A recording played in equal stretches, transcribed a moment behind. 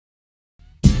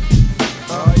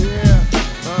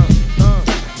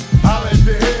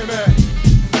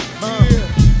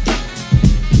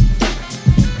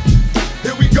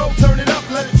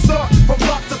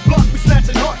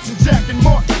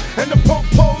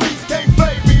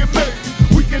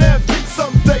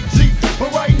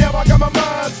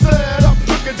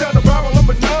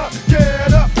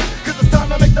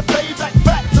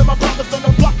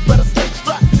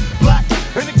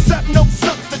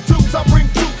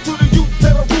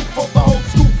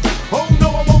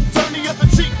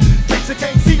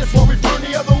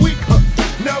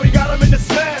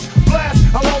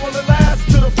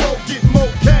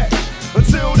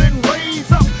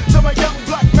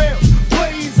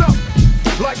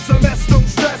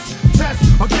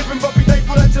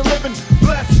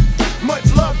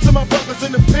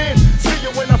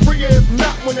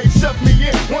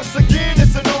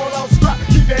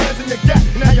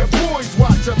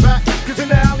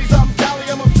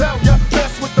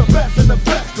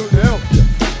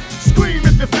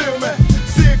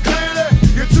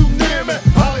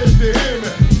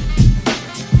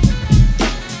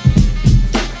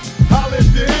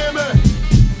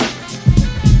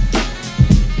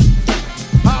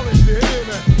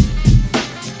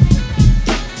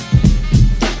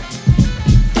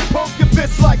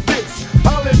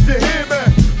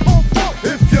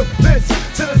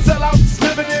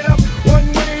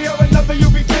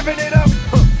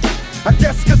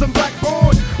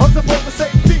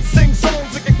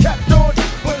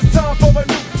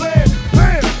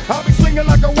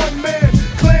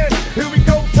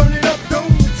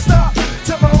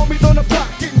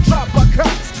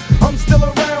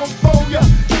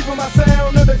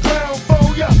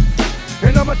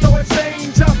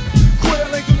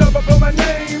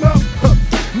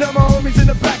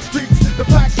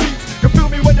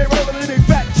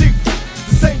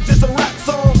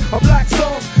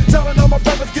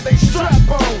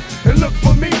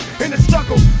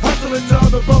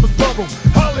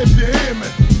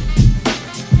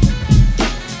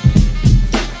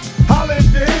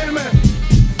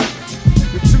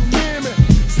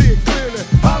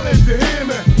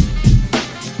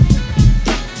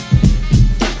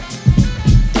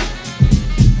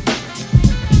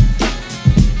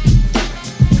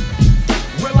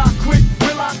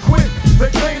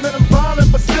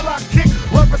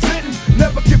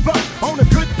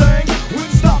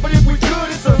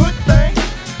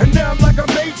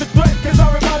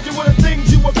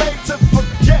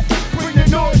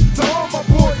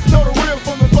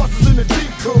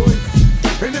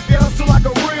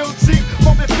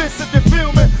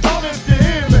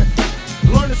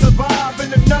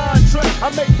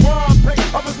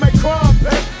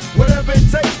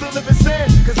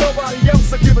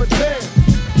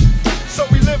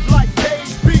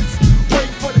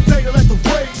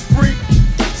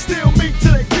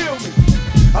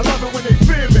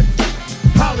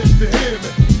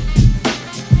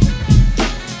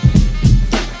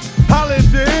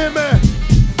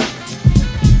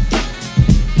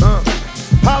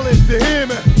Holler if you hear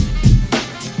me.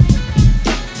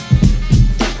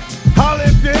 Holler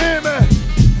if you hear me.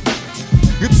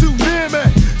 You're too near me,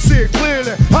 see it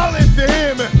clearly. Holler if you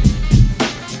hear me.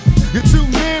 You're too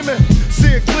near me,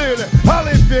 see it clearly.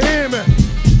 Holler if you hear me.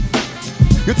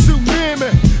 You're too near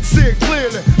me, see it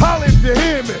clearly. Holler if you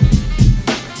hear me.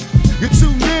 You're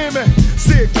too near me,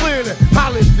 see it clearly.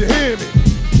 Holler if you hear me.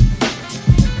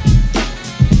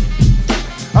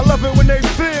 I love it when they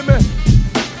fear me.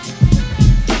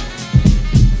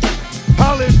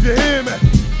 Holler if you hear me.